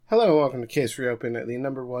Hello and welcome to Case Reopened, the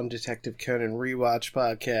number one Detective Conan rewatch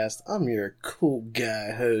podcast. I'm your cool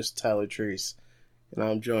guy host, Tyler Treese, and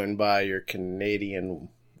I'm joined by your Canadian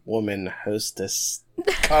woman hostess,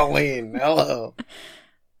 Colleen. Hello.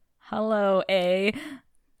 Hello, A.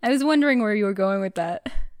 I was wondering where you were going with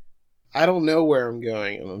that. I don't know where I'm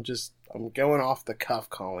going, and I'm going off the cuff,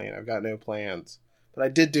 Colleen. I've got no plans. But I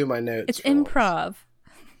did do my notes. It's improv. Once.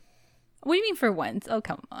 What do you mean for once? Oh,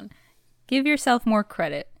 come on. Give yourself more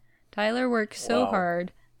credit. Tyler works so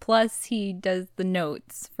hard, plus he does the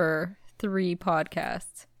notes for 3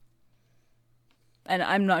 podcasts. And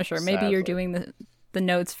I'm not sure. Maybe you're doing the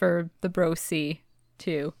notes for the Bro C,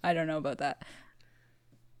 too. I don't know about that.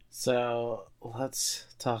 So, let's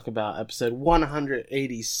talk about episode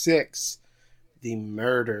 186, The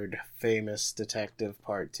Murdered Famous Detective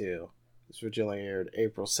Part 2. This originally aired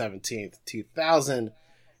April 17th, 2000.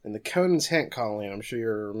 And the Conan's Hint, Colleen, I'm sure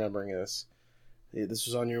you're remembering this. This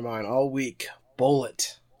was on your mind all week.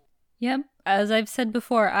 Bullet. Yep. As I've said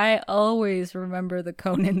before, I always remember the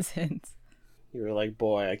Conan's hints. You were like,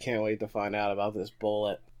 boy, I can't wait to find out about this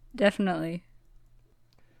Bullet. Definitely.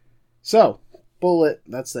 So, Bullet,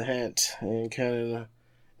 that's the hint. And Conan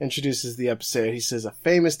introduces the episode. He says, a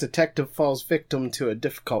famous detective falls victim to a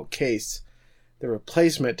difficult case. The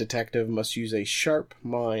replacement detective must use a sharp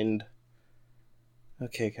mind.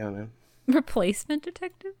 Okay, Conan. Replacement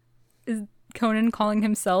detective? Is Conan calling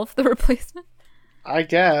himself the replacement? I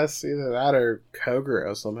guess. Either that or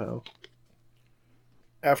Kogoro somehow.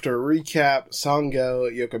 After a recap,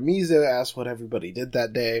 Sango Yokomizu asks what everybody did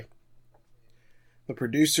that day. The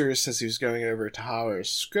producer says he was going over Tahara's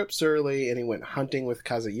scripts early and he went hunting with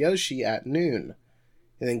Kazuyoshi at noon.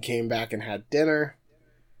 And then came back and had dinner.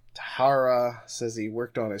 Tahara says he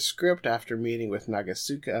worked on his script after meeting with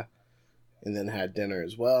Nagasuka and then had dinner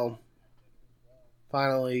as well.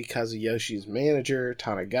 Finally, Kazuyoshi's manager,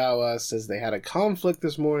 Tanagawa, says they had a conflict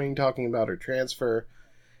this morning talking about her transfer,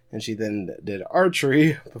 and she then did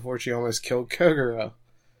archery before she almost killed Kogoro.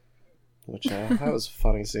 Which, that was a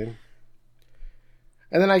funny scene.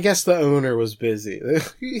 And then I guess the owner was busy.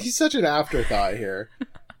 He's such an afterthought here.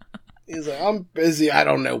 He's like, I'm busy, I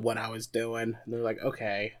don't know what I was doing. And they're like,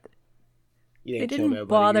 okay. They didn't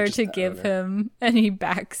bother to give him any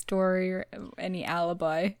backstory or any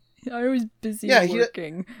alibi. I was busy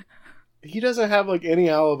working. He doesn't have, like,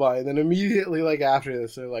 any alibi. And then immediately, like, after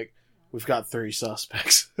this, they're like, we've got 3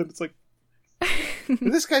 suspects. And it's like, if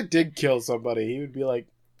this guy did kill somebody, he would be like,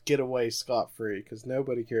 get away scot-free, because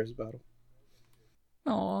nobody cares about him.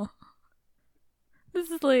 Aw.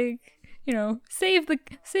 This is like, save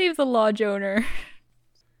the lodge owner.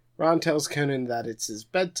 Ron tells Conan that it's his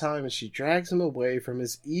bedtime, and she drags him away from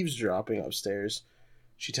his eavesdropping upstairs.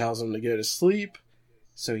 She tells him to go to sleep,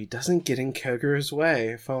 so he doesn't get in Kogoro's way.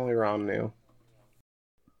 If only Ron knew.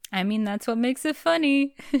 I mean, that's what makes it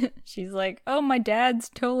funny. She's like, oh, my dad's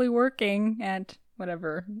totally working at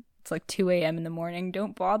whatever. It's like 2 a.m. in the morning.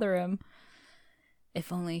 Don't bother him.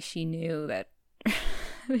 If only she knew that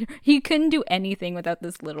he couldn't do anything without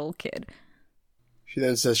this little kid. She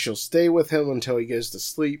then says she'll stay with him until he goes to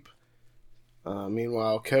sleep.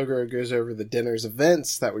 Meanwhile, Kogoro goes over the dinner's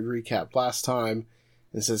events that we recapped last time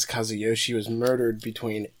and says Kazuyoshi was murdered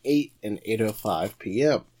between 8 and 8:05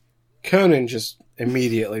 p.m. Conan just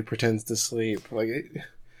immediately pretends to sleep.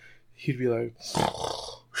 He'd be like,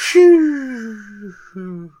 shoo.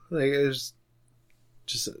 Like, it was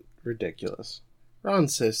just ridiculous.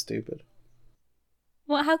 Ron's so stupid.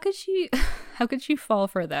 Well, how could she fall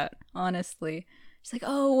for that, honestly? She's like,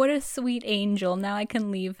 oh, what a sweet angel. Now I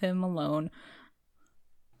can leave him alone.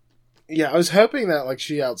 Yeah, I was hoping that, like,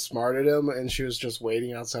 she outsmarted him and she was just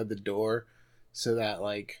waiting outside the door so that,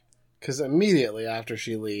 like, because immediately after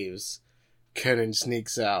she leaves, Conan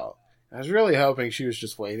sneaks out. I was really hoping she was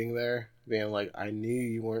just waiting there, being like, I knew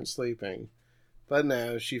you weren't sleeping. But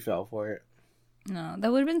no, she fell for it. No,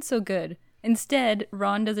 that would have been so good. Instead,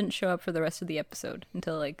 Ron doesn't show up for the rest of the episode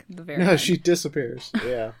until, like, the very end. She disappears.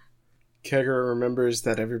 Yeah. Kogoro remembers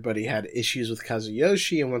that everybody had issues with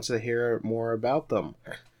Kazuyoshi and wants to hear more about them.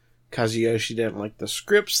 Kazuyoshi didn't like the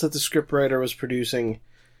scripts that the scriptwriter was producing.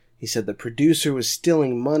 He said the producer was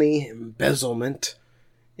stealing money, embezzlement,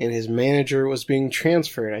 and his manager was being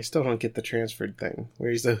transferred. I still don't get the transferred thing.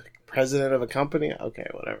 Where he's the president of a company? Okay,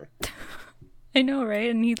 whatever. I know,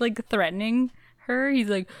 right? And he's, like, threatening her. He's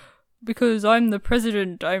like, because I'm the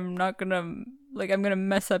president, I'm not gonna, like, I'm gonna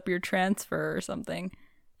mess up your transfer or something.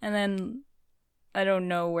 And then I don't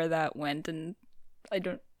know where that went, and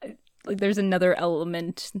there's another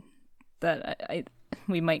element that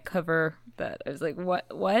we might cover that I was like,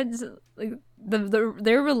 what? Like,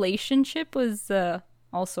 their relationship was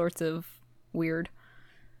all sorts of weird.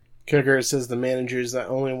 Kogoro says the manager is the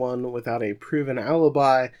only one without a proven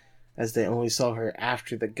alibi, as they only saw her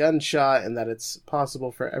after the gunshot, and that it's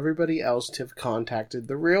possible for everybody else to have contacted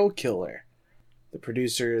the real killer. The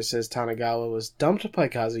producer says Tanagawa was dumped by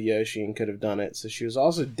Kazuyoshi and could have done it, so she was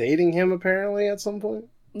also dating him apparently at some point.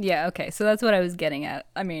 Yeah, okay, so that's what I was getting at.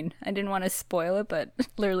 I mean, I didn't want to spoil it, but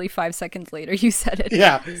literally 5 seconds later you said it.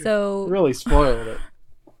 Yeah, so really spoiled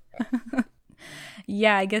it.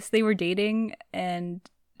 Yeah, I guess they were dating, and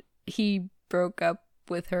he broke up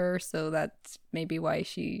with her, so that's maybe why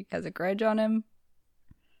she has a grudge on him.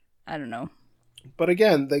 I don't know. But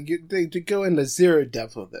again, they go into zero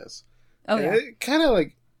depth with this. Oh, yeah. It kind of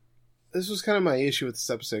like, this was kind of my issue with this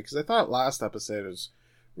episode, because I thought last episode was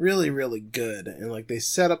really, really good, and like they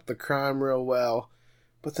set up the crime real well,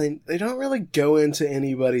 but they don't really go into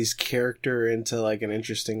anybody's character into like an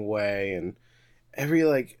interesting way, and every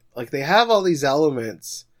like they have all these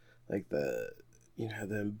elements, like the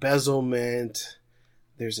embezzlement,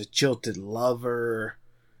 there's a jilted lover,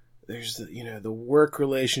 there's the work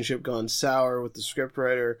relationship gone sour with the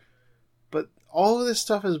scriptwriter, but all of this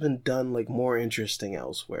stuff has been done like more interesting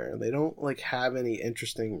elsewhere. They don't like have any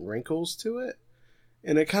interesting wrinkles to it.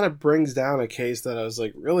 And it kind of brings down a case that I was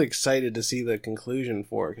like really excited to see the conclusion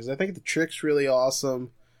for, because I think the trick's really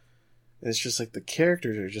awesome. And it's just like the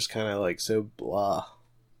characters are just kind of like so blah.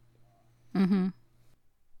 Mm-hmm.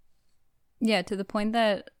 Yeah, to the point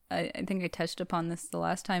that I think I touched upon this the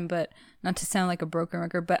last time, but not to sound like a broken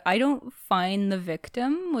record, but I don't find the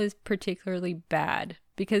victim was particularly bad,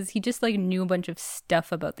 because he just like knew a bunch of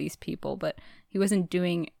stuff about these people, but he wasn't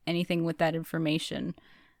doing anything with that information.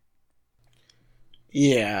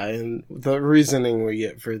 Yeah, and the reasoning we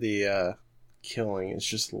get for the killing is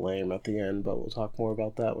just lame at the end, but we'll talk more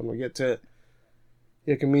about that when we get to it.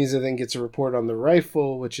 Yokomizo then gets a report on the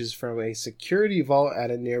rifle, which is from a security vault at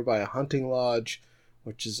a nearby hunting lodge,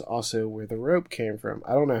 which is also where the rope came from.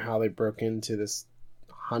 I don't know how they broke into this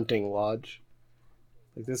hunting lodge.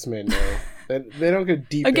 Like, this made no... they don't go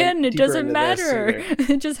deep Again, it doesn't matter.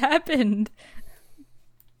 It just happened.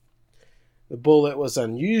 The bullet was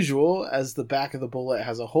unusual, as the back of the bullet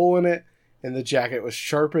has a hole in it, and the jacket was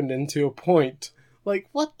sharpened into a point. Like,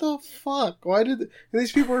 what the fuck? Why did... And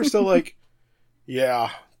these people are still like, yeah,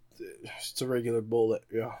 it's a regular bullet.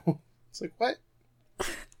 Yeah. It's like, what?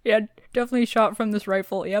 Yeah, definitely shot from this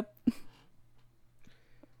rifle, yep.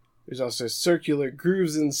 There's also circular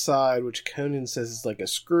grooves inside, which Conan says is like a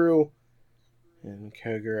screw. And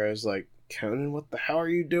Kogoro's like, Conan, what the hell are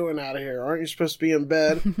you doing out of here? Aren't you supposed to be in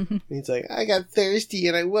bed? And he's like, I got thirsty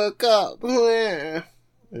and I woke up. And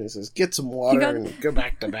he says, get some water and go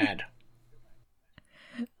back to bed.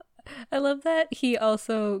 I love that he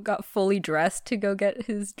also got fully dressed to go get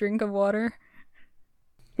his drink of water.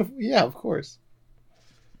 Yeah, of course.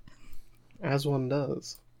 As one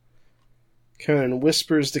does. Conan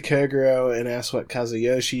whispers to Kogoro and asks what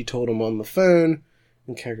Kazuyoshi told him on the phone.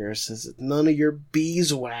 And Kogoro says, none of your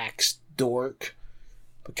beeswax, dork.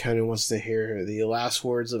 But Conan wants to hear the last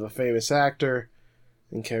words of a famous actor.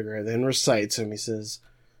 And Kogoro then recites him. He says,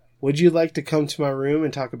 would you like to come to my room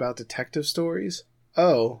and talk about detective stories?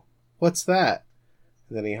 Oh, what's that?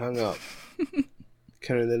 And then he hung up.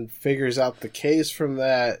 Conan then figures out the case from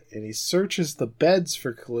that, and he searches the beds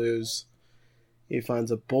for clues. He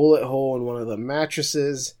finds a bullet hole in one of the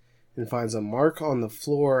mattresses, and finds a mark on the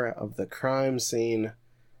floor of the crime scene.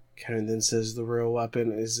 Conan then says the real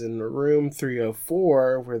weapon is in room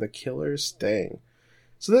 304, where the killer's staying.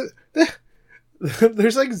 So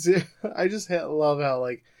there's like I just love how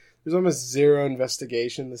like there's almost zero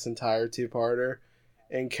investigation this entire two-parter,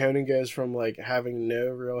 and Conan goes from like having no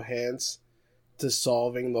real hints to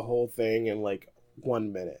solving the whole thing in like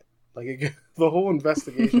 1 minute. Like the whole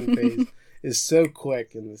investigation phase is so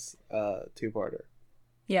quick in this two-parter.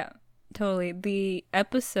 Yeah, totally. The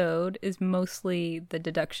episode is mostly the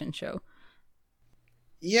deduction show.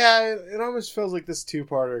 Yeah, it almost feels like this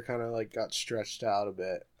two-parter kind of like got stretched out a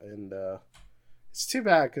bit, and it's too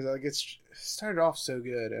bad because like it started off so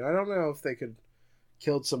good, and I don't know if they could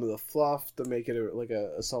killed some of the fluff to make it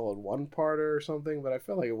a solid one-parter or something, but I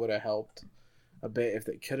feel like it would have helped a bit if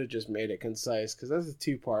they could have just made it concise, because as a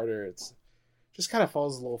two-parter, it's just kind of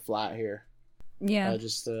falls a little flat here. Yeah.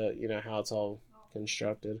 How it's all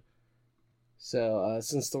constructed. So,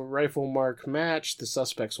 since the rifle mark matched, the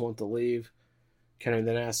suspects want to leave. Conan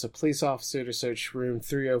then asks a police officer to search room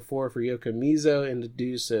 304 for Yokomizo and to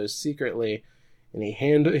do so secretly, and he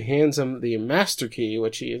hands him the master key,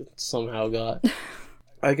 which he somehow got.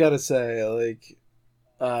 I gotta say, like,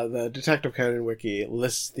 the Detective Conan wiki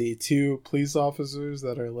lists the two police officers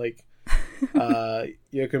that are, like,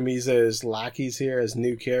 Yokomizo's lackeys here as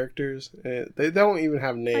new characters. They don't even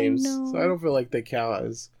have names, so I don't feel like they count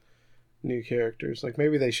as new characters. Like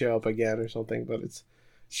maybe they show up again or something, but it's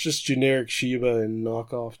just generic Shiba and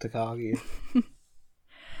knockoff Takagi.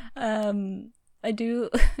 I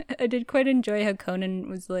did quite enjoy how Conan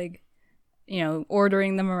was like,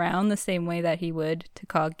 ordering them around the same way that he would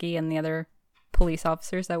Takagi and the other police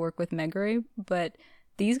officers that work with Megure, but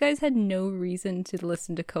these guys had no reason to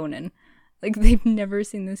listen to Conan. Like, they've never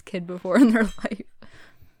seen this kid before in their life.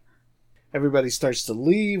 Everybody starts to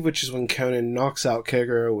leave, which is when Conan knocks out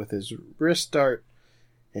Kogoro with his wrist dart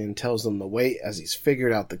and tells them to wait as he's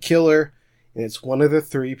figured out the killer. And it's one of the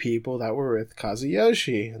 3 people that were with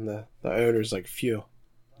Kazuyoshi. And the owner's like, phew,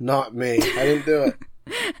 not me. I didn't do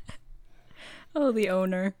it. Oh, the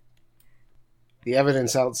owner. The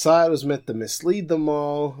evidence outside was meant to mislead them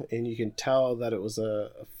all, and you can tell that it was a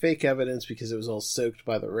fake evidence because it was all soaked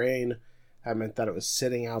by the rain. That meant that it was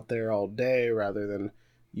sitting out there all day rather than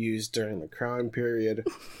used during the crime period.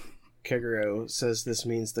 Kogoro says this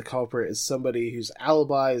means the culprit is somebody whose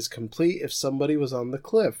alibi is complete if somebody was on the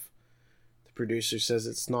cliff. The producer says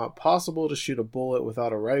it's not possible to shoot a bullet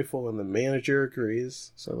without a rifle, and the manager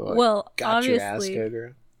agrees. So they're like, well, got your ass,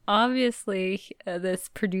 Kogoro. Obviously, this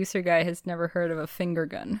producer guy has never heard of a finger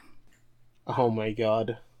gun. Oh my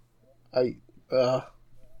god.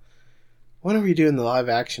 When are we doing the live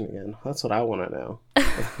action again? That's what I want to know.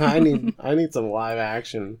 I need some live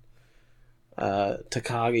action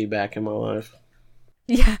Takagi back in my life.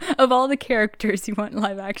 Yeah, of all the characters, you want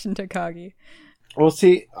live action Takagi. Well,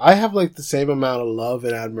 see, I have like the same amount of love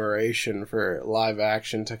and admiration for live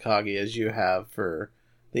action Takagi as you have for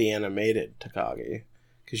the animated Takagi.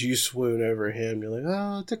 Because you swoon over him. You're like,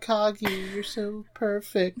 oh, Takagi, you're so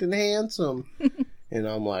perfect and handsome. And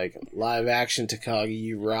I'm like, live action Takagi,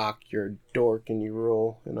 you rock, you're a dork, and you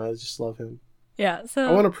rule. And I just love him. Yeah, so...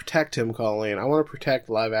 I want to protect him, Colleen. I want to protect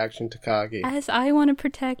live action Takagi. As I want to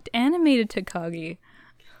protect animated Takagi.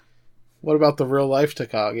 What about the real life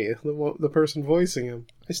Takagi? The person voicing him?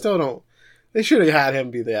 I still don't... They should have had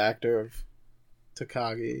him be the actor of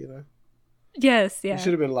Takagi, you know? Yes, yeah. He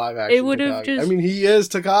should have been live action It would have just... I mean, he is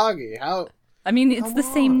Takagi. How... I mean, it's the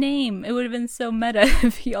same name. It would have been so meta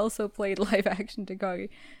if he also played live action Takagi.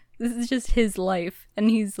 This is just his life,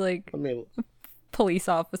 and he's like a police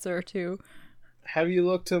officer too. Have you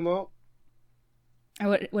looked him up?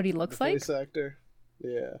 What he looks like? Voice actor.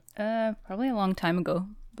 Yeah. Probably a long time ago,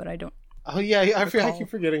 but I don't. Oh yeah, I keep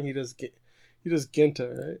forgetting he does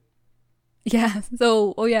Ginta, right? Yeah.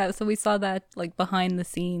 So So we saw that like behind the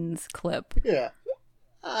scenes clip. Yeah.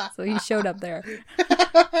 So he showed up there.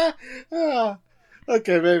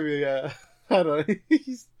 Okay, maybe. I don't know.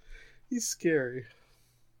 He's scary.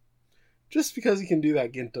 Just because he can do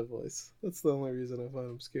that Ginta voice. That's the only reason I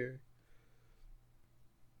find him scary.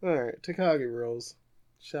 Alright, Takagi rules.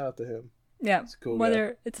 Shout out to him. Yeah, He's a cool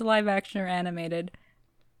whether guy. it's live action or animated,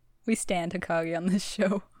 we stand Takagi on this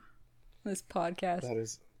show, this podcast. That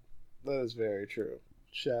is very true.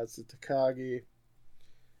 Shouts to Takagi.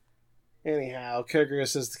 Anyhow, Kogoro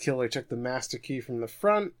says the killer took the master key from the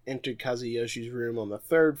front, entered Kazuyoshi's room on the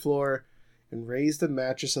 3rd floor, and raised the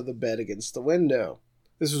mattress of the bed against the window.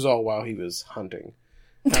 This was all while he was hunting.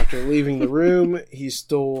 After leaving the room, he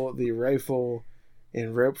stole the rifle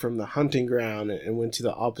and rope from the hunting ground and went to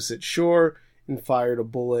the opposite shore and fired a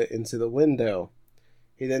bullet into the window.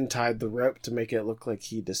 He then tied the rope to make it look like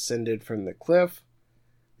he descended from the cliff.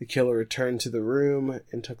 The killer returned to the room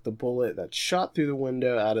and took the bullet that shot through the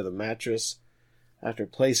window out of the mattress. After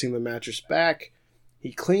placing the mattress back,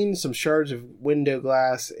 he cleaned some shards of window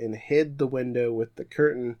glass and hid the window with the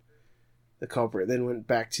curtain. The culprit then went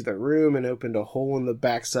back to the room and opened a hole in the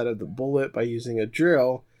backside of the bullet by using a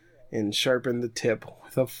drill and sharpened the tip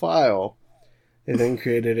with a file. They then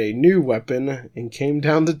created a new weapon and came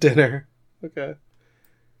down to dinner. Okay.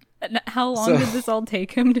 How long did this all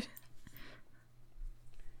take him to...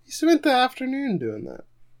 He spent the afternoon doing that.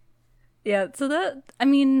 Yeah, so that, I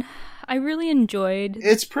mean, I really enjoyed...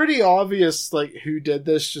 It's pretty obvious, like, who did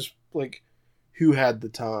this, just, like, who had the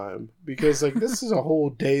time. Because, like, this is a whole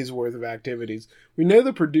day's worth of activities. We know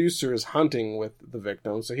the producer is hunting with the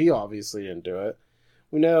victim, so he obviously didn't do it.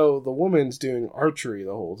 We know the woman's doing archery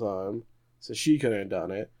the whole time, so she couldn't have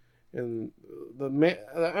done it. And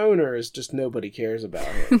the owner is just nobody cares about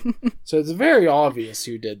him. So it's very obvious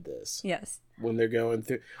who did this. Yes. When they're going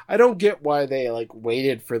through, I don't get why they like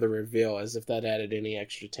waited for the reveal as if that added any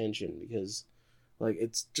extra tension, because like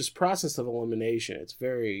it's just process of elimination.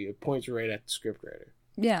 It points right at the scriptwriter.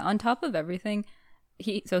 Yeah, on top of everything,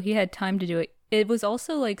 he had time to do it. It was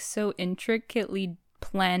also like so intricately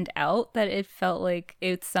planned out that it felt like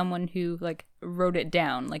it's someone who like wrote it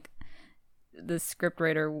down. Like the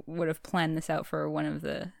scriptwriter would have planned this out for one of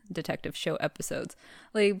the detective show episodes.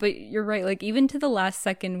 Like, but you're right. Like even to the last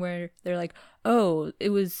second where they're like, "Oh, it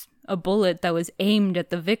was a bullet that was aimed at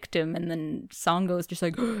the victim," and then Songo is just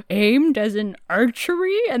like, "Aimed as in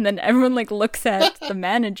archery," and then everyone like looks at the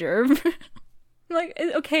manager. Like,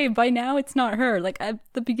 okay, by now it's not her. Like at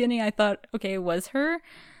the beginning, I thought, okay, it was her.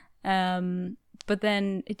 But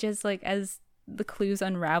then it just like as the clues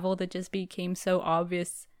unraveled, it just became so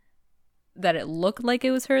obvious that it looked like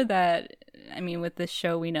it was her. That, I mean, with this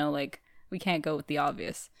show, we know like we can't go with the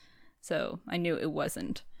obvious, so I knew it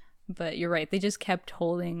wasn't. But you're right, they just kept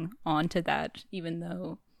holding on to that, even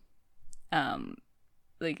though,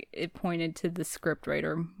 like it pointed to the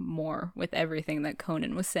scriptwriter more with everything that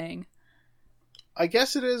Conan was saying. I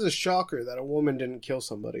guess it is a shocker that a woman didn't kill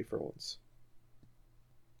somebody for once.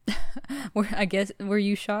 Were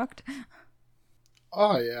you shocked?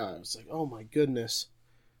 Oh, yeah. I was like, oh my goodness.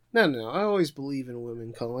 No, I always believe in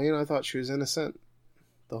women, Colleen. I thought she was innocent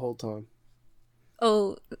the whole time.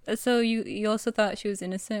 Oh, so you also thought she was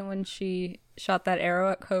innocent when she shot that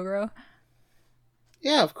arrow at Kogoro?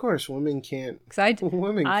 Yeah, of course. Women can't.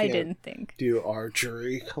 Women I can't didn't think. do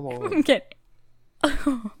archery. Come on. I'm kidding.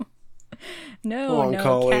 No, Come on, no,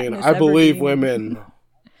 Colleen. Katniss I believe Everdeen. women.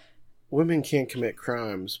 Women can't commit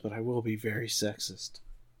crimes, but I will be very sexist.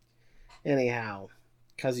 Anyhow,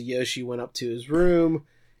 Kazuyoshi went up to his room,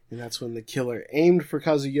 and that's when the killer aimed for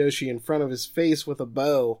Kazuyoshi in front of his face with a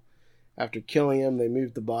bow. After killing him, they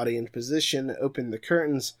moved the body into position, opened the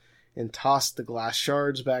curtains, and tossed the glass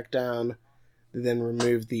shards back down. They then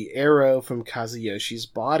removed the arrow from Kazuyoshi's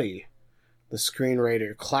body. The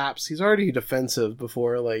screenwriter claps. He's already defensive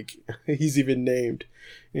before, like, he's even named.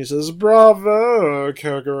 He says, "Bravo,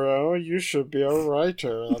 Kogoro, you should be a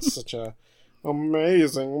writer. That's such a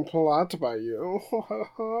amazing plot by you.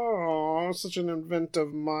 Such an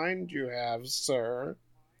inventive mind you have, sir."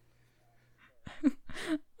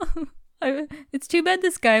 It's too bad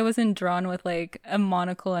this guy wasn't drawn with, like, a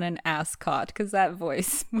monocle and an ascot, because that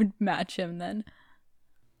voice would match him then.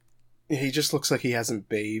 He just looks like he hasn't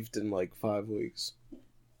bathed in, like, 5 weeks.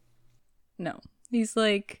 No. He's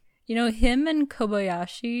like, him and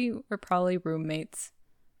Kobayashi were probably roommates.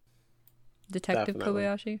 Detective Definitely.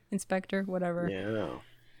 Kobayashi? Inspector? Whatever. Yeah.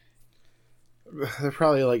 They're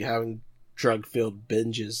probably, like, having drug-filled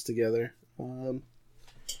binges together.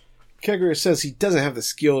 Kegura says he doesn't have the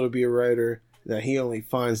skill to be a writer, that he only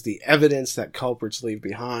finds the evidence that culprits leave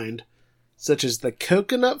behind, such as the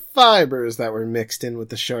coconut fibers that were mixed in with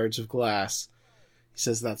the shards of glass. He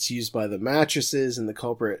says that's used by the mattresses, and the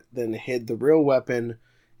culprit then hid the real weapon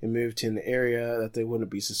and moved to an area that they wouldn't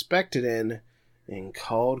be suspected in, and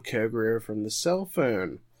called Kogura from the cell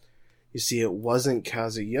phone. You see, it wasn't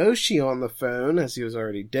Kazuyoshi on the phone, as he was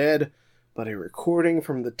already dead, but a recording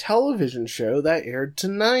from the television show that aired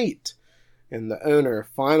tonight. And the owner,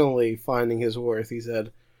 finally finding his worth, he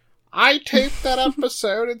said, "I taped that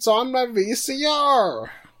episode, it's on my VCR."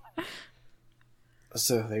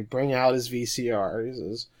 So they bring out his VCR. He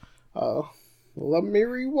says, "Let me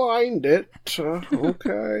rewind it."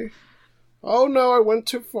 Okay. "Oh no, I went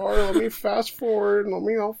too far. Let me fast forward.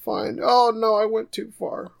 I'll find. Oh no, I went too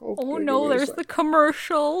far. Okay, Oh no, there's the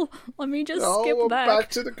commercial. Let me just skip that. Back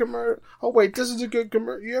to the commercial. Oh wait, this is a good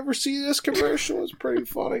commercial. You ever see this commercial? It's pretty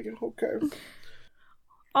funny. Okay.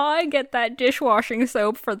 I get that dishwashing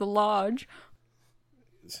soap for the lodge.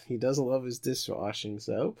 He does love his dishwashing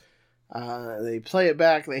soap. They play it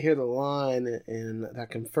back. They hear the line, and that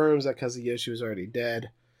confirms that Kazuyoshi was already dead.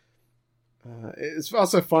 It's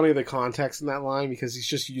also funny the context in that line because he's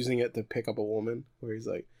just using it to pick up a woman. Where he's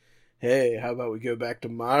like, "Hey, how about we go back to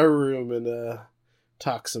my room and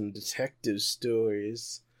talk some detective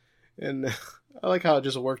stories?" And I like how it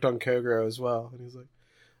just worked on Kogoro as well. And he's like,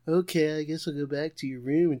 "Okay, I guess I'll go back to your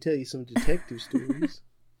room and tell you some detective stories."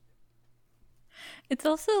 It's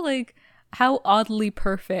also like how oddly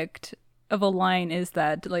perfect of a line is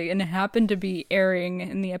that, like, and it happened to be airing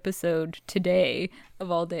in the episode today of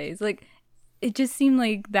all days. Like, it just seemed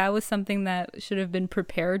like that was something that should have been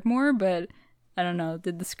prepared more, but I don't know,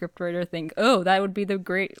 did the scriptwriter think, oh, that would be the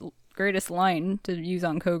greatest line to use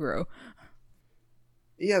on Kogoro?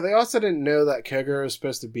 Yeah, they also didn't know that Kogoro was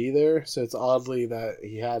supposed to be there, so it's oddly that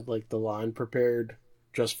he had, like, the line prepared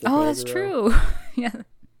just for Kogoro. Oh, that's true. Yeah.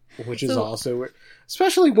 Which is also weird.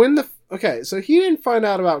 Especially when okay, so he didn't find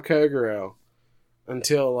out about Kogoro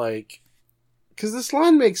until, like... Because this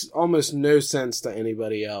line makes almost no sense to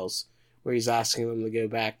anybody else, where he's asking them to go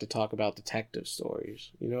back to talk about detective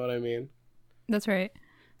stories. You know what I mean? That's right.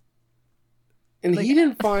 And Like, he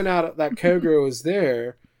didn't find out that Kogoro was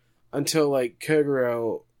there until, like,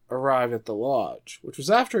 Kogoro arrived at the lodge, which was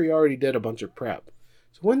after he already did a bunch of prep.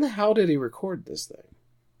 So when the hell did he record this thing?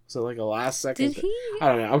 Was it like a last second did he? I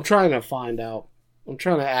don't know. I'm trying to find out. I'm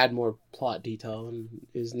trying to add more plot detail than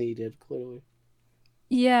is needed, clearly.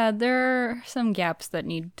 Yeah, there are some gaps that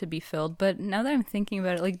need to be filled, but now that I'm thinking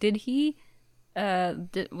about it, like, did he,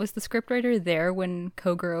 was the scriptwriter there when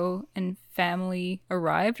Kogoro and family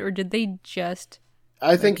arrived, or did they just,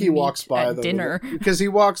 I think he meet walks by at them. dinner? Because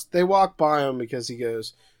they walk by him because he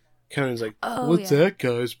goes, Conan's like, what's that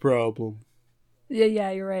guy's problem?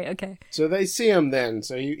 Yeah, you're right, okay. So they see him then,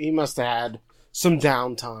 so he must have had some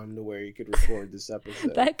downtime to where he could record this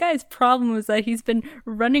episode. That guy's problem was that he's been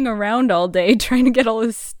running around all day trying to get all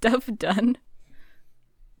his stuff done.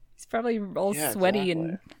 He's probably all sweaty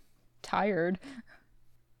and tired.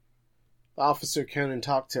 The officer Conan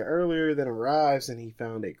talked to earlier then arrives, and he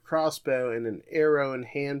found a crossbow and an arrow in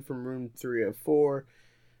hand from room 304.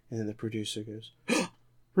 And then the producer goes,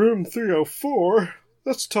 Room 304?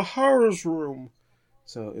 That's Tahara's room.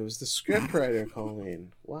 So it was the scriptwriter,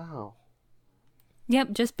 Colleen. Wow.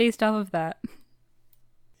 Yep, just based off of that.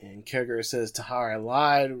 And Kogoro says Tahara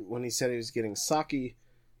lied when he said he was getting sake,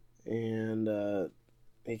 and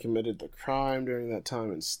he committed the crime during that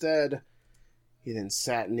time instead. He then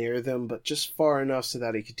sat near them, but just far enough so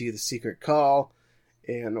that he could do the secret call.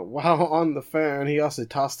 And while on the phone, he also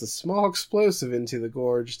tossed a small explosive into the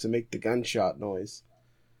gorge to make the gunshot noise.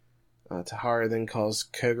 Tahara then calls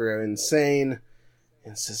Kogoro insane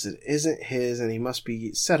and says it isn't his and he must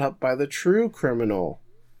be set up by the true criminal.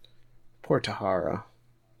 Poor Tahara.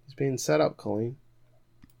 He's being set up, Colleen.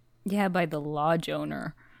 Yeah, by the lodge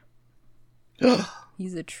owner.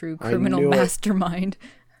 He's a true criminal mastermind.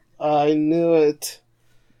 I knew it.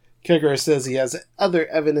 Kogoro says he has other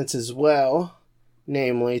evidence as well,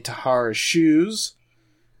 namely Tahara's shoes.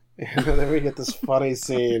 And then we get this funny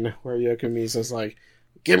scene where Yokomizo's like,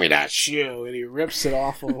 give me that shoe, and he rips it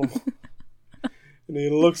off of him. And he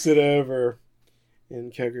looks it over,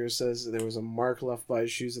 and Kogoro says there was a mark left by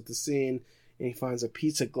his shoes at the scene, and he finds a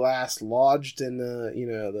piece of glass lodged in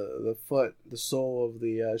the foot, the sole of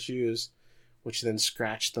the shoes, which then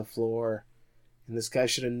scratched the floor. And this guy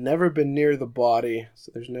should have never been near the body,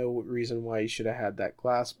 so there's no reason why he should have had that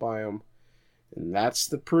glass by him. And that's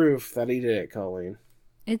the proof that he did it, Colleen.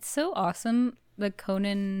 It's so awesome that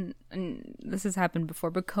Conan, and this has happened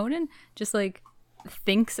before, but Conan just, like,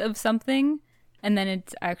 thinks of something, and then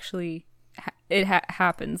it's actually,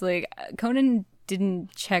 happens. Like, Conan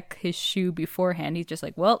didn't check his shoe beforehand. He's just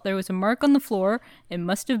like, well, there was a mark on the floor. It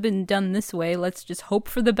must have been done this way. Let's just hope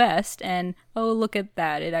for the best. And, oh, look at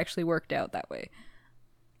that. It actually worked out that way.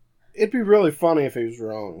 It'd be really funny if he was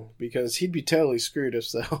wrong, because he'd be totally screwed if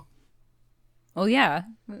so. Well, yeah.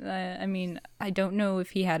 I mean, I don't know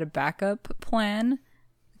if he had a backup plan,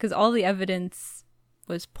 because all the evidence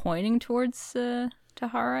was pointing towards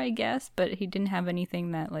Tahara, I guess, but he didn't have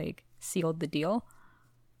anything that, like, sealed the deal.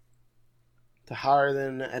 Tahara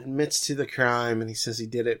then admits to the crime, and he says he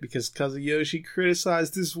did it because Kazuyoshi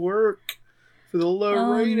criticized his work for the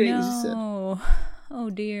low ratings. No. He said, oh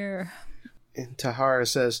dear. And Tahara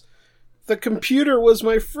says, the computer was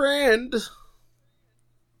my friend.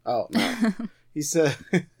 Oh, no. He said...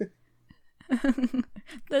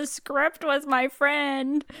 The script was my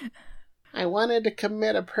friend. I wanted to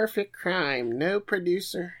commit a perfect crime. No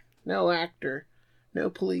producer, no actor, no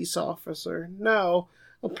police officer. No,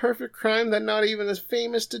 a perfect crime that not even a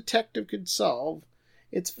famous detective could solve.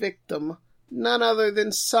 Its victim, none other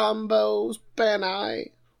than Sambo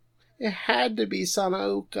Banai. It had to be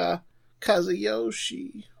Sanaoka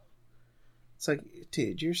Kazuyoshi. It's like,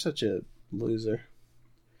 dude, you're such a loser.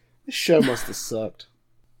 This show must have sucked.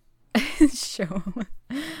 Show.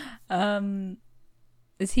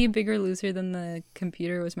 Is he a bigger loser than the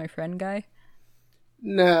computer was my friend guy?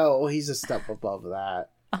 No, he's a step above that.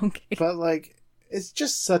 Okay. But, like, it's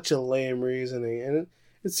just such a lame reasoning. And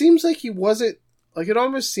it seems like he wasn't... Like, it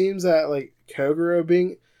almost seems that, like, Kogoro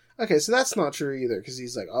being... Okay, so that's not true either, because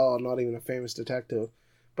he's like, oh, I'm not even a famous detective.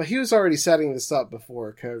 But he was already setting this up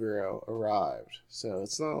before Kogoro arrived. So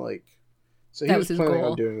it's not like... So he was planning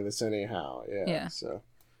on doing this anyhow. Yeah. So,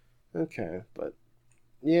 okay. But,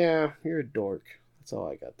 yeah, you're a dork. That's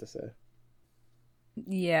all I got to say.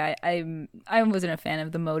 Yeah, I wasn't a fan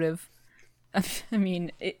of the motive. I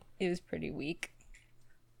mean, it was pretty weak.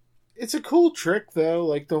 It's a cool trick, though.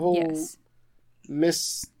 Like, the whole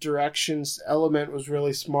misdirections element was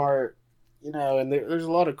really smart. You know, and there's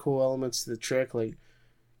a lot of cool elements to the trick. Like,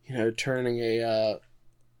 you know, turning a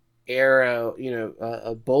arrow, you know,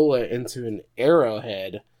 a bullet into an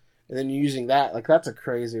arrowhead. and then using that, like, that's a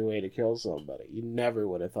crazy way to kill somebody. You never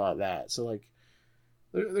would have thought that. So, like,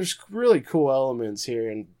 there's really cool elements here,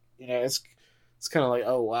 and, you know, it's kind of like,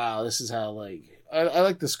 oh, wow, this is how, like, I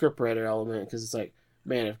like the scriptwriter element, because it's like,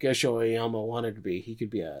 man, if Gosho Aoyama wanted to be, he could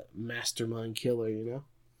be a mastermind killer, you know?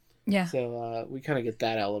 Yeah. So we kind of get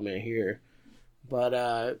that element here.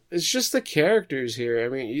 But it's just the characters here. I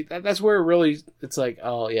mean, that's where it really, it's like,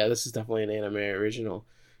 oh, yeah, this is definitely an anime original.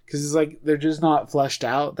 Because it's like, they're just not fleshed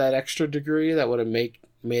out that extra degree that would have made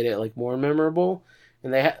it, like, more memorable.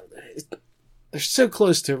 And they're so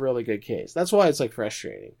close to a really good case. That's why it's, like,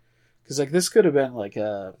 frustrating. Because, like, this could have been, like,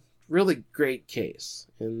 a really great case.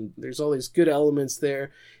 And there's all these good elements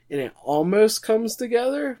there. And it almost comes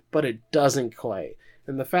together, but it doesn't quite.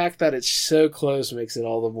 And the fact that it's so close makes it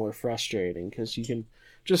all the more frustrating. Because you can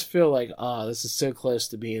just feel like, this is so close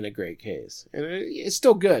to being a great case. And it's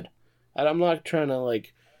still good. I'm not trying to,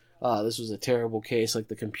 like, this was a terrible case like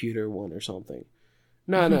the computer one or something.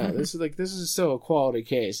 No, this is still a quality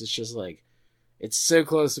case. It's just like, it's so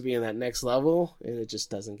close to being that next level, and it just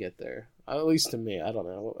doesn't get there. At least to me. I don't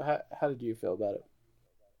know. How did you feel about it?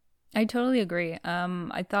 I totally agree.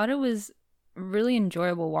 I thought it was really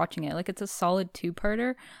enjoyable watching it. Like, it's a solid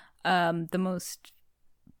two-parter. The most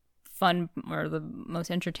fun or the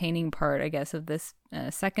most entertaining part, I guess, of this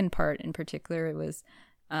second part in particular, it was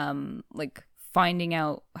like finding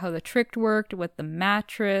out how the trick worked with the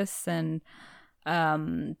mattress, and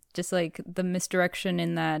just like the misdirection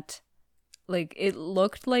in that, like, it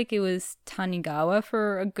looked like it was Tanigawa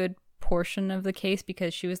for a good portion of the case,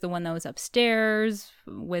 because she was the one that was upstairs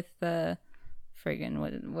with the friggin'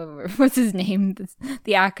 what's his name,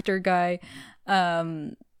 the actor guy,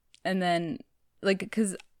 and then, like,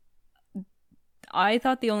 because I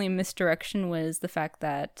thought the only misdirection was the fact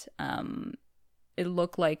that it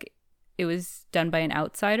looked like it was done by an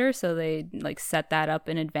outsider, so they, like, set that up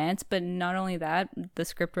in advance. But not only that, the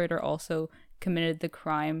scriptwriter also committed the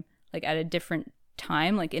crime, like, at a different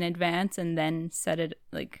time, like, in advance, and then said it,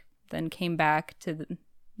 like, then came back to the,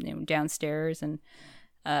 you know, downstairs and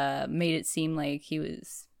made it seem like he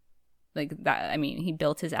was, like, that. I mean, he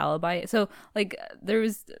built his alibi. So, like, there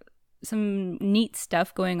was some neat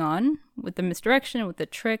stuff going on with the misdirection, with the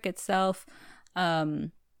trick itself.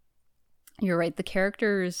 You're right, the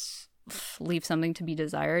characters leave something to be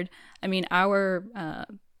desired. I mean, our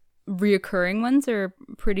reoccurring ones are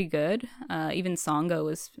pretty good. Even Songo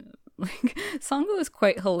was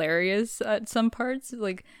quite hilarious at some parts.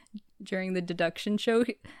 Like, during the deduction show,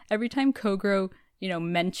 every time Kogoro, you know,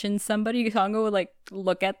 mentioned somebody, Songo would, like,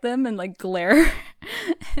 look at them and, like, glare.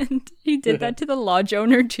 And he did that to the lodge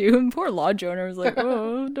owner too, and poor lodge owner was like,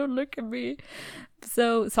 oh, don't look at me.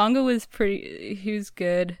 So Songo was he was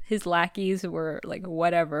good. His lackeys were, like,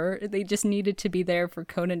 whatever. They just needed to be there for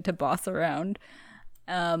Conan to boss around.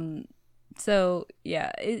 So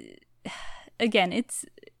yeah, again, it's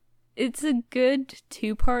a good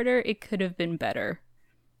two-parter. It could have been better.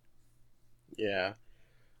 Yeah.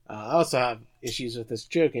 I also have issues with this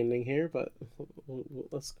joke ending here, but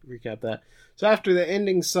let's recap that. So after the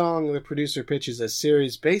ending song, the producer pitches a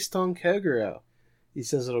series based on Kogoro. He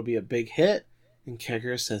says it'll be a big hit, and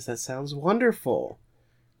Kogoro says that sounds wonderful.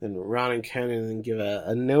 Then Ron and Conan then give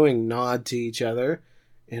a knowing nod to each other,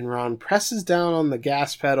 and Ron presses down on the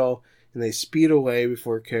gas pedal, and they speed away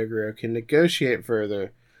before Kogoro can negotiate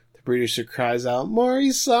further. The producer cries out,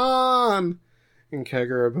 "Mori-san!" And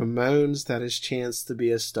Kogoro bemoans that his chance to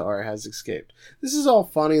be a star has escaped. This is all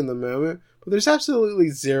funny in the moment, but there's absolutely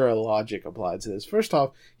zero logic applied to this. First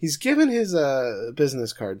off, he's given his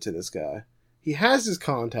business card to this guy. He has his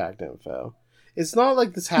contact info. It's not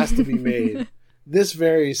like this has to be made this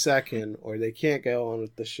very second, or they can't go on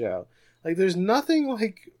with the show. Like, there's nothing,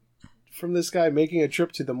 like, from this guy making a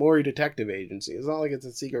trip to the Mori Detective Agency. It's not like it's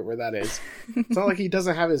a secret where that is. It's not like he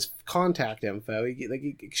doesn't have his contact info.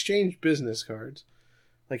 He exchanged business cards.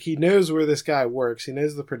 Like, he knows where this guy works. He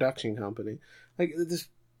knows the production company. Like,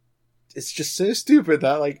 it's just so stupid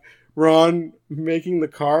that, like, Ron making the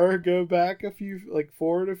car go back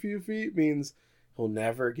forward a few feet means he'll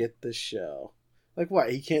never get the show. Like,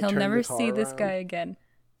 what? He can't. He'll turn never the car see around? this guy again.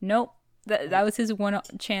 Nope. That was his one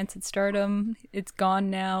chance at stardom. It's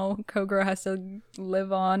gone now. Kogoro has to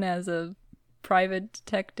live on as a private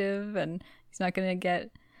detective, and he's not going to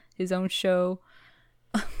get his own show.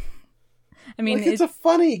 I mean, like, it's a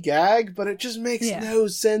funny gag, but it just makes no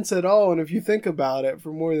sense at all. And if you think about it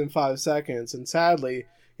for more than 5 seconds, and sadly,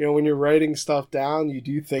 you know, when you're writing stuff down, you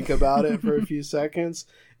do think about it for a few seconds.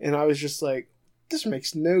 And I was just like, this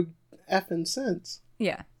makes no effing sense.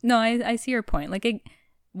 Yeah. No, I see your point. Like,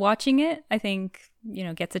 watching it, I think, you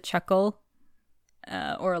know, gets a chuckle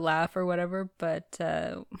or a laugh or whatever. But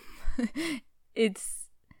it's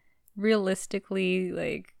realistically,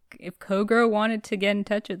 like, if Kogoro wanted to get in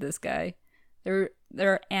touch with this guy, there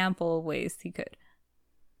are ample ways he could.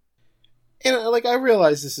 And, like, I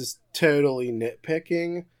realize this is totally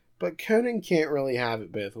nitpicking, but Conan can't really have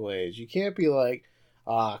it both ways. You can't be like,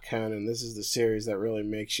 Conan, this is the series that really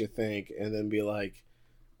makes you think, and then be like,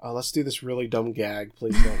 oh, let's do this really dumb gag,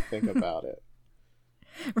 please don't think about it.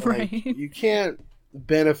 Right. Like, you can't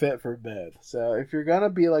benefit from both. So if you're gonna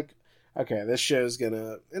be like, okay, this show's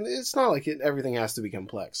gonna... And it's not like everything has to be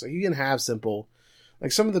complex. Like, you can have simple...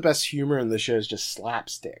 Like, some of the best humor in the show is just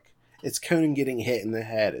slapstick. It's Conan getting hit in the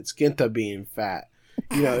head. It's Genta being fat.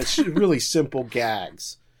 You know, it's really simple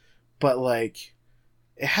gags. But, like,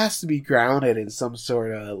 it has to be grounded in some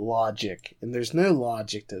sort of logic. And there's no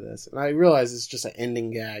logic to this. And I realize it's just an ending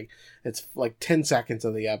gag. It's like 10 seconds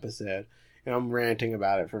of the episode. And I'm ranting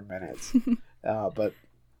about it for minutes. But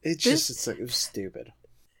it's just, it was stupid.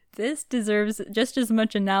 This deserves just as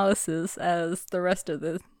much analysis as the rest of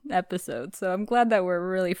the episode. So I'm glad that we're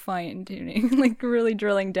really fine-tuning, like really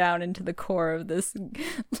drilling down into the core of this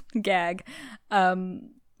gag.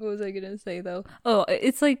 What was I going to say, though? Oh,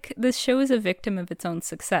 it's like this show is a victim of its own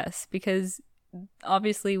success, because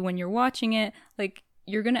obviously when you're watching it, like,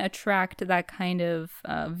 you're going to attract that kind of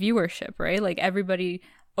viewership, right? Like, everybody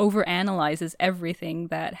overanalyzes everything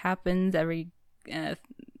that happens, every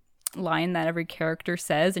line that every character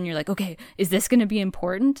says, and you're like, okay, is this going to be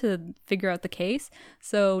important to figure out the case?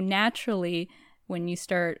 So naturally, when you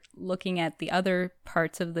start looking at the other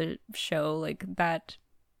parts of the show, like, that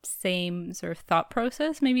same sort of thought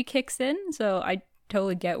process maybe kicks in. So I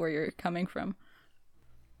totally get where you're coming from.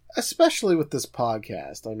 Especially with this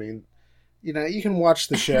podcast. I mean, you know, you can watch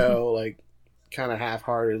the show like kind of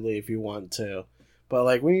half-heartedly if you want to, but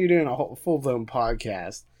like when you're doing a whole full-blown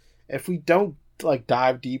podcast, if we don't like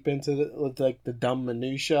dive deep into the dumb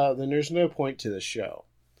minutia, then there's no point to the show.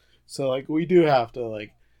 So like we do have to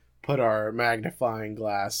like put our magnifying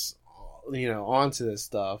glass, you know, onto this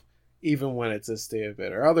stuff, even when it's a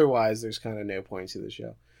stupid, or otherwise there's kind of no point to the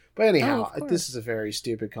show. But anyhow, this is a very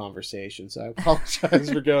stupid conversation, so I apologize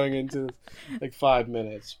for going into like 5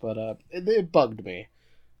 minutes, but it bugged me.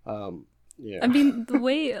 Yeah. I mean, the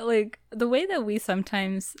way that we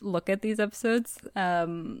sometimes look at these episodes,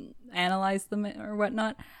 analyze them or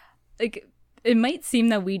whatnot, like, it might seem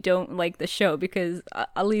that we don't like the show, because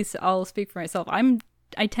at least I'll speak for myself.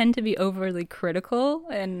 I tend to be overly critical,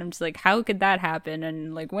 and I'm just like, how could that happen?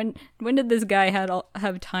 And like, when did this guy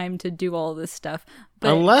have time to do all this stuff?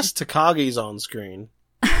 But unless Takagi's on screen.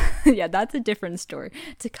 Yeah, that's a different story.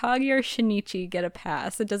 Takagi or Shinichi get a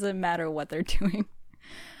pass. It doesn't matter what they're doing.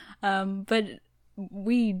 But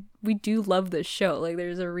we do love this show. Like,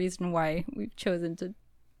 there's a reason why we've chosen to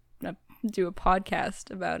do a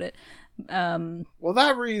podcast about it. Well,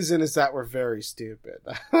 that reason is that we're very stupid.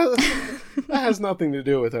 That has nothing to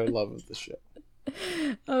do with our love of the show.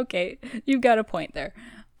 Okay, you've got a point there.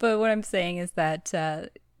 But what I'm saying is that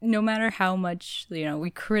no matter how much, you know, we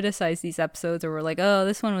criticize these episodes, or we're like, oh,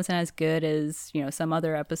 this one wasn't as good as, you know, some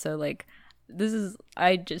other episode, like,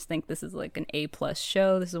 I just think this is like an A+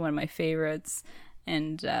 show. This is one of my favorites.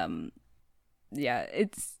 And yeah,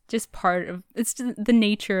 it's just it's the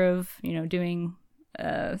nature of, you know, doing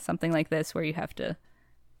something like this, where you have to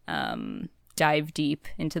dive deep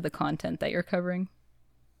into the content that you're covering.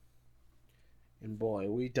 And boy,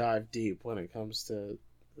 we dive deep when it comes to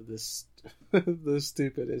this the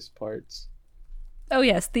stupidest parts. Oh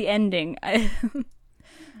yes, the ending.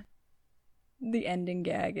 The ending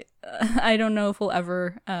gag. I don't know if we'll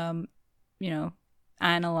ever, you know,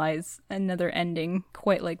 analyze another ending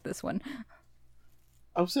quite like this one.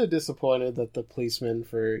 I'm so disappointed that the policemen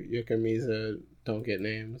for Yokomizo don't get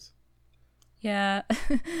names. Yeah,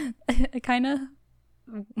 I kind of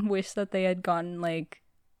wish that they had gone like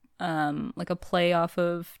a play off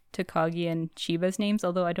of Takagi and Chiba's names.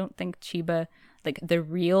 Although I don't think Chiba, like the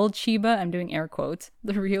real Chiba, I'm doing air quotes,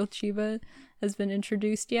 the real Chiba has been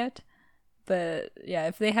introduced yet. But yeah,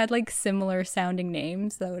 if they had like similar sounding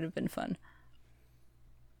names, that would have been fun.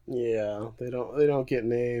 Yeah, they don't get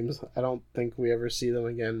names. I don't think we ever see them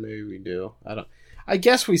again. Maybe we do. I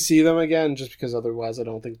guess we see them again, just because otherwise I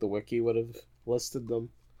don't think the wiki would have listed them.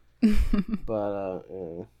 But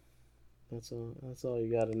yeah, that's all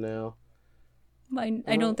you gotta know.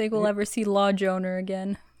 I don't think we'll ever see Law Joner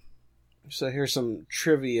again. So here's some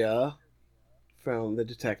trivia from the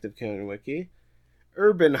Detective Conan wiki.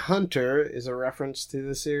 Urban Hunter is a reference to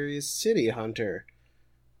the series City Hunter,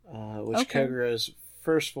 which Kogoro's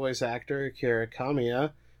first voice actor, Akira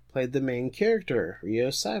Kamiya, played the main character, Ryo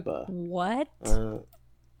Saiba. What?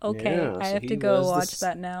 Okay, yeah, I have to go watch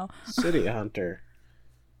that now. City Hunter.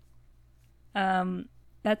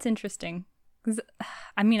 That's interesting. 'Cause,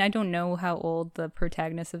 I mean, I don't know how old the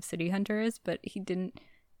protagonist of City Hunter is, but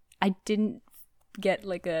I didn't get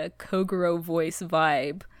like a Kogoro voice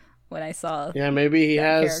vibe when I saw. Yeah, maybe he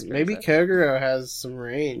has. character, Maybe so- Kogoro has some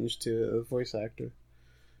range to a voice actor.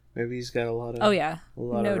 Maybe he's got a lot of. Oh yeah, a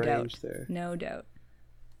lot no of doubt, range there. no doubt.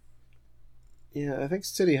 Yeah, I think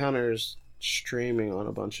City Hunter's streaming on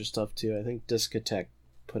a bunch of stuff too. I think Discotek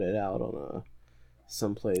put it out on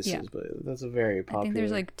some places, Yeah. but that's a very popular. I think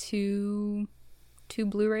there's like two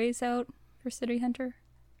Blu-rays out for City Hunter.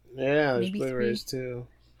 yeah, there's maybe Blu-rays too.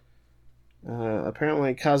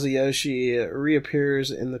 Apparently, Kazuyoshi reappears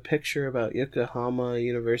in the picture about Yokohama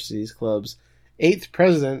University's club's 8th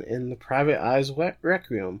president in the Private Eyes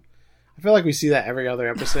Requiem. I feel like we see that every other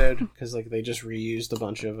episode because like they just reused a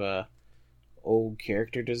bunch of old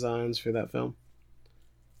character designs for that film.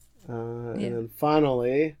 And then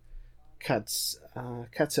finally,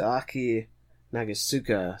 Katsuaki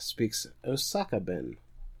Nagasuka speaks Osaka-ben.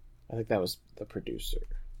 I think that was the producer.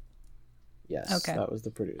 Yes, Okay. that was the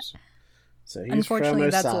producer. So he's Unfortunately,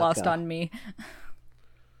 from that's Osaka. lost on me.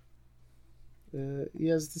 He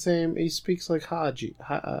has the same. He speaks like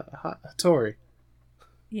Hattori.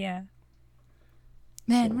 Yeah.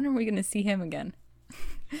 Man, So- when are we going to see him again?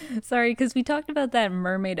 Sorry, because we talked about that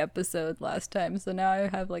mermaid episode last time, so now I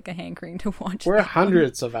have like a hankering to watch. We're that one.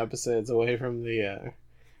 hundreds of episodes away from the.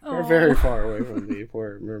 We're Aw. very far away from the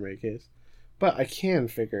poor mermaid case, but I can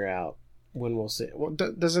figure out when we'll see. Well,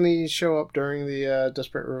 doesn't he show up during the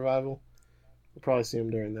Desperate Revival? We'll probably see him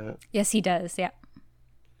during that. Yes, he does. Yeah.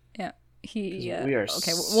 Yeah. 'Cause He. we are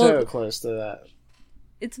okay. so Well, close to that.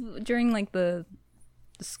 it's during like the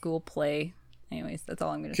school play. Anyways, that's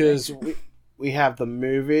all I'm going to say. Because we have the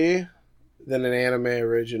movie, then an anime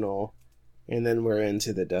original, and then we're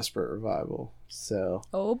into the Desperate Revival. So,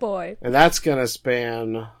 Oh boy. and that's gonna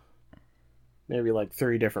span maybe like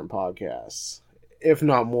 3 different podcasts, if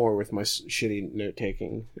not more, with my shitty note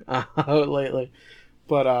taking lately.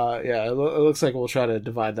 But yeah, it looks like we'll try to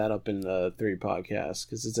divide that up into 3 podcasts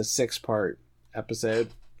because it's a 6-part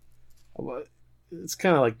episode. It's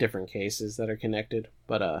kind of like different cases that are connected,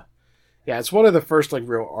 but yeah, it's one of the first like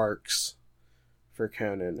real arcs for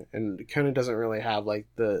Conan, and Conan doesn't really have like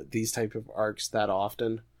these type of arcs that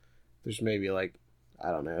often. There's maybe like,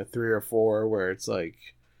 I don't know, 3 or 4 where it's like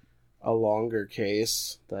a longer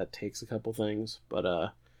case that takes a couple things,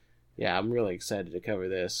 but yeah, I'm really excited to cover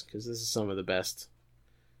this because this is some of the best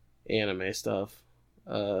anime stuff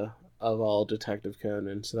of all Detective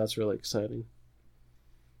Conan, so that's really exciting.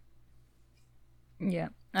 Yeah.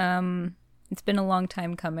 It's been a long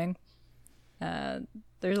time coming.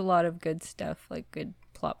 There's a lot of good stuff, like good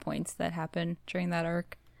plot points that happen during that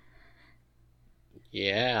arc.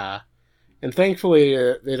 Yeah, and thankfully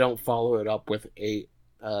they don't follow it up with 8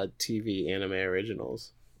 TV anime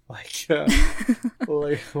originals like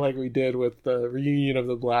like we did with the Reunion of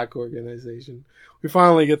the Black Organization. We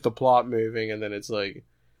finally get the plot moving, and then it's like,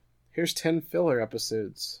 here's 10 filler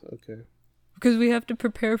episodes. Okay. Because we have to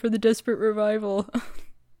prepare for the Desperate Revival.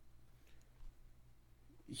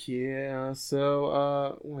 Yeah, so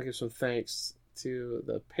I want to give some thanks to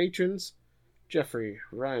the patrons: Jeffrey,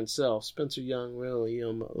 Ryan Self, Spencer Young,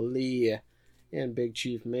 William Lee, and Big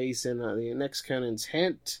Chief Mason. The next Conan's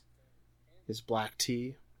hint is black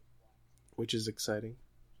tea, which is exciting.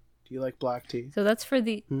 Do you like black tea? So that's for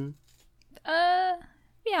the... Hmm?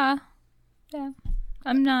 Yeah.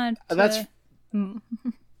 I'm not... That's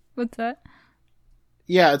What's that?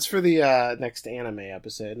 Yeah, it's for the next anime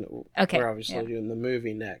episode. Okay, We're obviously yeah. doing the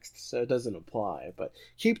movie next, so it doesn't apply. But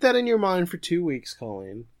keep that in your mind for 2 weeks,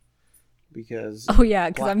 Colleen, because Oh yeah,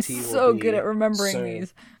 because black I'm tea will so be good at remembering served.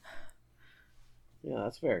 these. Yeah,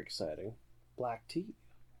 that's very exciting. Black tea.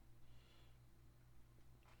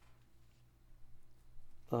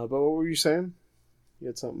 But what were you saying? You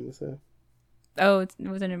had something to say? Oh, it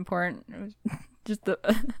wasn't important. It was just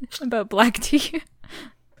about black tea.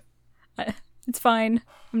 It's fine.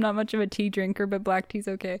 I'm not much of a tea drinker, but black tea's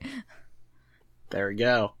okay. There we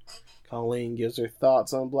go. Colleen gives her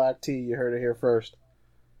thoughts on black tea. You heard it here first.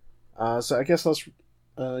 So I guess let's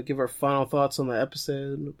give our final thoughts on the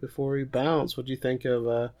episode before we bounce. What do you think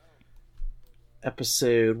of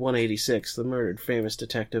episode 186, The Murdered Famous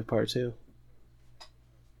Detective Part 2?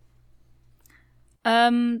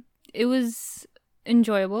 It was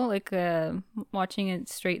enjoyable, like watching it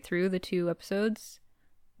straight through the 2 episodes.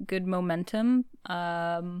 Good momentum.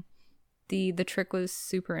 The trick was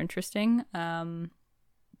super interesting.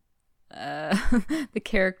 The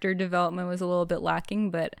character development was a little bit lacking,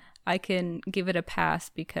 but I can give it a pass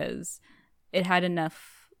because it had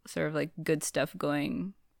enough sort of like good stuff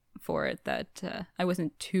going for it that I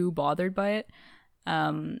wasn't too bothered by it.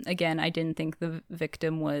 Again, I didn't think the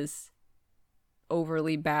victim was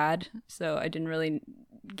overly bad, so I didn't really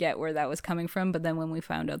get where that was coming from. But then when we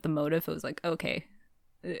found out the motive, it was like, okay,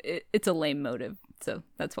 it's a lame motive, so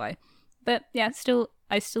that's why. But yeah,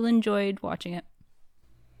 I still enjoyed watching it.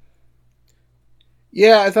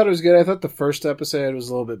 Yeah, I thought it was good. I thought the first episode was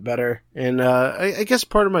a little bit better. And I guess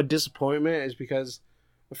part of my disappointment is because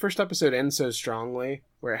the first episode ends so strongly,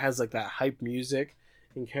 where it has like that hype music,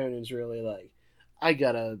 and Conan's really like, I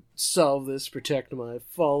gotta solve this, protect my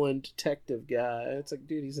fallen detective guy. It's like,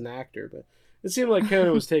 dude, he's an actor, but it seemed like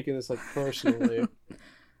Conan was taking this like personally.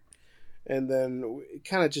 And then it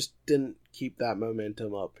kind of just didn't keep that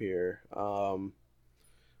momentum up here.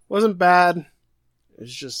 Wasn't bad. It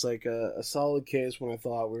was just like a solid case when I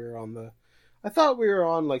thought we were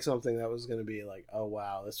on like something that was going to be like, oh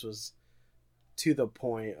wow, this was to the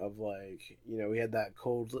point of like, you know, we had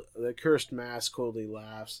the cursed mask coldly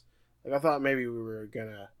laughs. Like I thought maybe we were going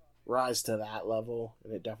to rise to that level,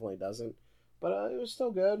 and it definitely doesn't. But it was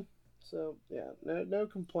still good. So yeah, no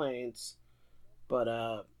complaints. But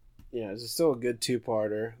you know, it's still a good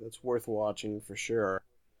two-parter that's worth watching for sure.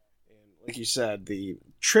 And like you said, the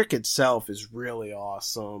trick itself is really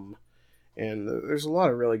awesome, and there's a lot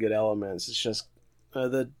of really good elements. It's just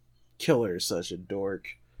the killer is such a dork,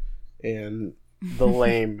 and the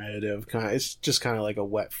lame motive it's just kind of like a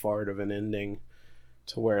wet fart of an ending,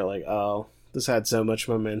 to where like, oh, this had so much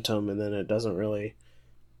momentum, and then it doesn't really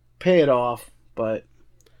pay it off. But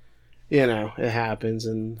you know, it happens,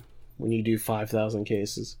 and when you do 5,000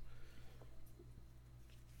 cases.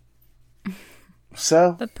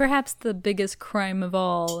 So, but perhaps the biggest crime of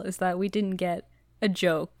all is that we didn't get a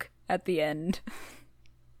joke at the end.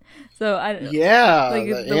 So I don't know. Yeah, like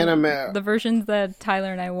the anime, the versions that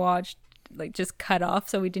Tyler and I watched, like just cut off,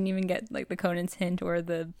 so we didn't even get like the Conan's hint or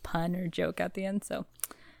the pun or joke at the end. So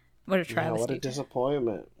what a travesty! Yeah, what a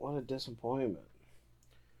disappointment! What a disappointment!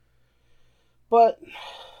 But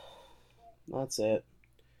that's it.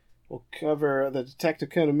 We'll cover the Detective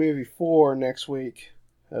Conan movie 4 next week,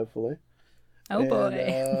 hopefully. Oh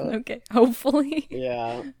boy. Okay, hopefully.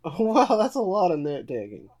 Yeah. Well, that's a lot of note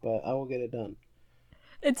taking, but I will get it done.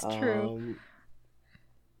 It's true.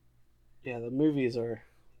 Yeah, the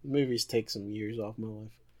movies take some years off my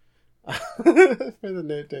life. For the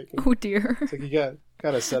note taking. Oh dear. It's like you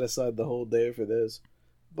gotta set aside the whole day for this.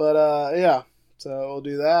 But yeah. So we'll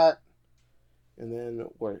do that. And then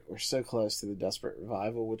we're so close to the Desperate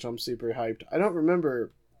Revival, which I'm super hyped. I don't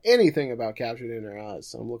remember anything about Captured in Our Eyes,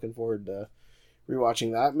 so I'm looking forward to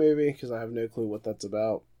rewatching that movie, because I have no clue what that's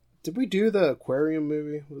about. Did we do the Aquarium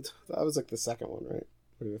movie? That was like the second one, right?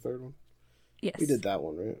 Or the third one? Yes. We did that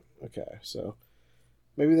one, right? Okay, so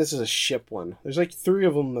maybe this is a ship one. There's like 3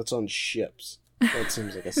 of them that's on ships. That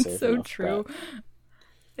seems like a safe so enough true. bet.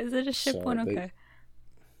 Is it a ship one? Okay.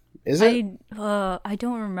 Is it? I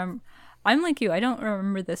don't remember. I'm like you. I don't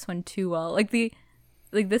remember this one too well. Like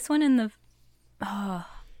this one in the.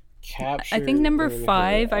 Captured I think number in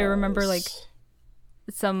 5. Her I remember like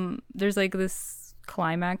Eyes. there's like this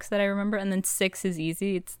climax that I remember, and then 6 is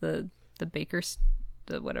easy. It's the baker's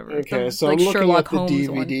the whatever. Okay, so like I'm looking Sherlock at the Holmes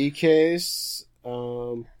DVD one. case.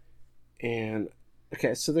 And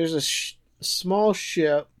okay, so there's a small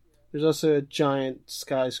ship. There's also a giant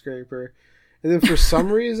skyscraper, and then for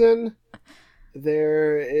some reason,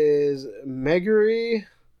 there is Meguri,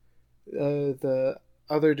 the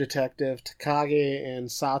other detective, Takagi, and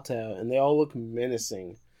Sato, and they all look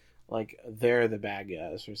menacing, like they're the bad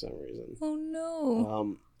guys for some reason. Oh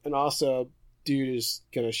no! And also, dude is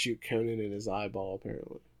gonna shoot Conan in his eyeball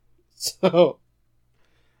apparently. So,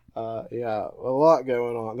 yeah, a lot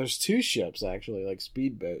going on. There's 2 ships actually, like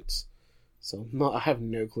speedboats. So I have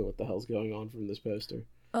no clue what the hell's going on from this poster.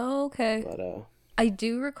 Oh, okay. But I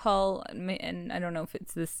do recall, and I don't know if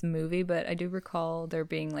it's this movie, but I do recall there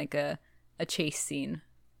being like a chase scene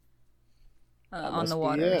on the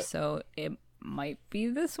water, so it might be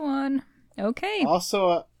this one. Okay.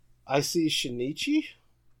 Also, I see Shinichi,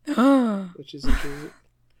 which is interesting.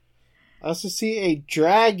 I also see a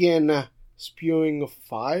dragon spewing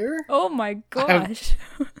fire. Oh my gosh.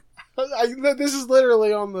 This is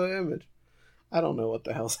literally on the image. I don't know what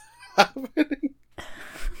the hell's happening.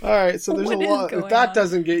 Alright, so there's a lot. If that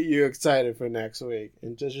doesn't get you excited for next week,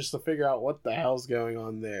 and just to figure out what the hell's going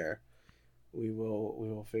on there, we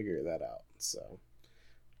will figure that out. So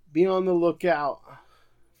be on the lookout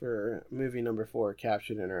for movie number 4,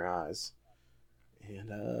 Captured in Her Eyes. And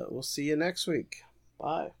we'll see you next week.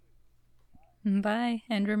 Bye. Bye.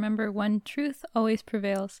 And remember, one truth always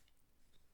prevails.